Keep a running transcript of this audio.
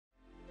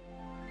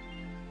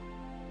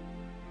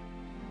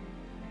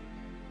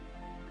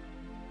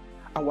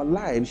Our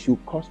lives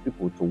should cause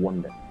people to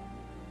wonder.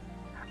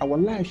 Our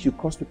lives should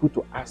cause people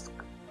to ask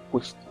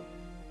questions.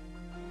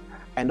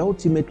 And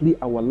ultimately,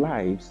 our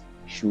lives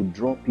should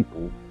draw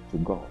people to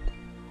God.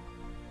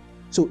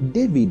 So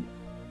David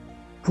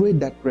prayed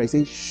that prayer. He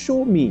said,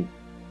 show me,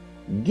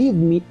 give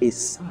me a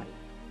sign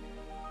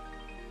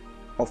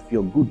of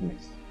your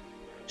goodness,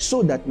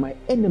 so that my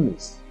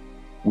enemies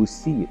will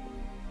see it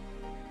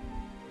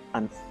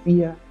and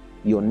fear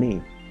your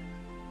name.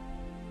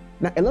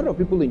 Now, a lot of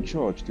people in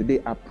church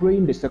today are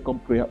praying the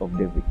second prayer of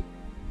David.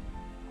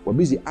 We're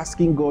busy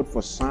asking God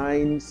for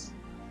signs,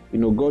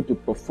 God to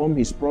perform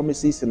his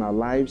promises in our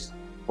lives,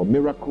 for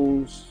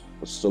miracles,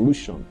 for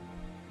solution.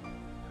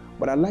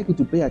 But I'd like you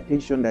to pay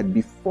attention that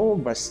before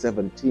verse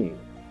 17,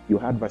 you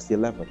had verse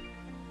 11.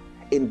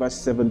 In verse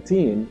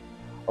 17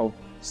 of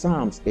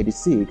Psalms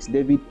 86,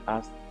 David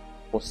asked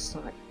for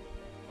sign,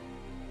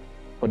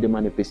 for the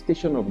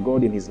manifestation of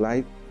God in his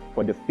life,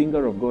 for the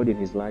finger of God in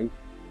his life.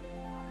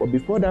 But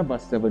before that,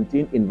 verse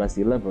 17, in verse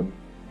 11,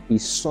 he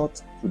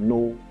sought to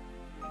know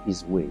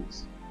his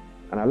ways.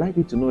 And I'd like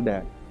you to know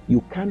that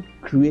you can't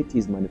create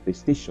his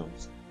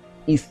manifestations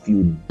if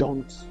you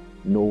don't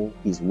know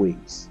his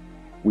ways.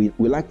 We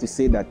like to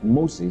say that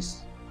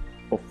Moses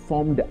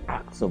performed the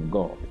acts of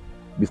God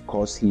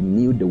because he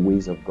knew the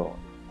ways of God.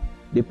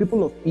 The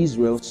people of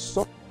Israel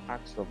saw the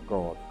acts of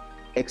God,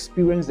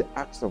 experienced the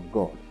acts of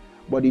God,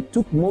 but it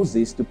took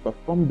Moses to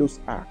perform those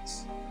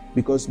acts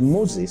because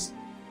Moses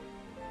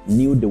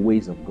knew the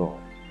ways of God.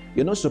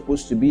 You're not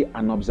supposed to be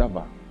an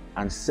observer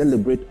and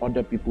celebrate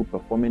other people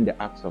performing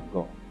the acts of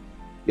God.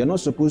 You're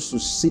not supposed to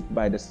sit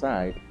by the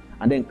side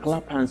and then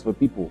clap hands for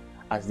people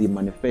as they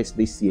manifest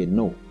this year.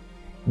 No.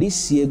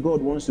 This year,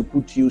 God wants to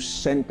put you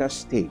center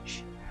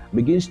stage,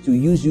 begins to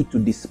use you to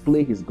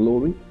display his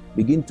glory,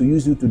 begin to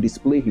use you to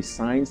display his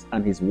signs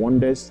and his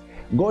wonders.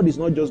 God is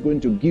not just going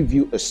to give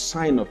you a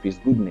sign of his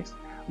goodness.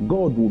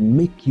 God will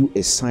make you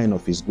a sign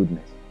of his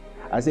goodness.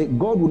 I say,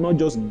 God will not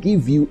just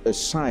give you a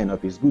sign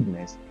of his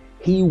goodness.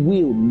 He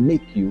will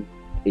make you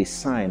a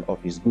sign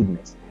of his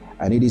goodness.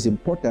 And it is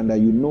important that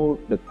you know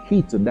the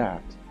key to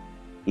that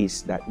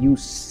is that you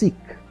seek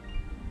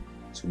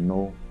to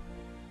know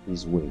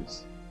his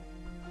ways.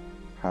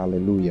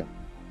 Hallelujah.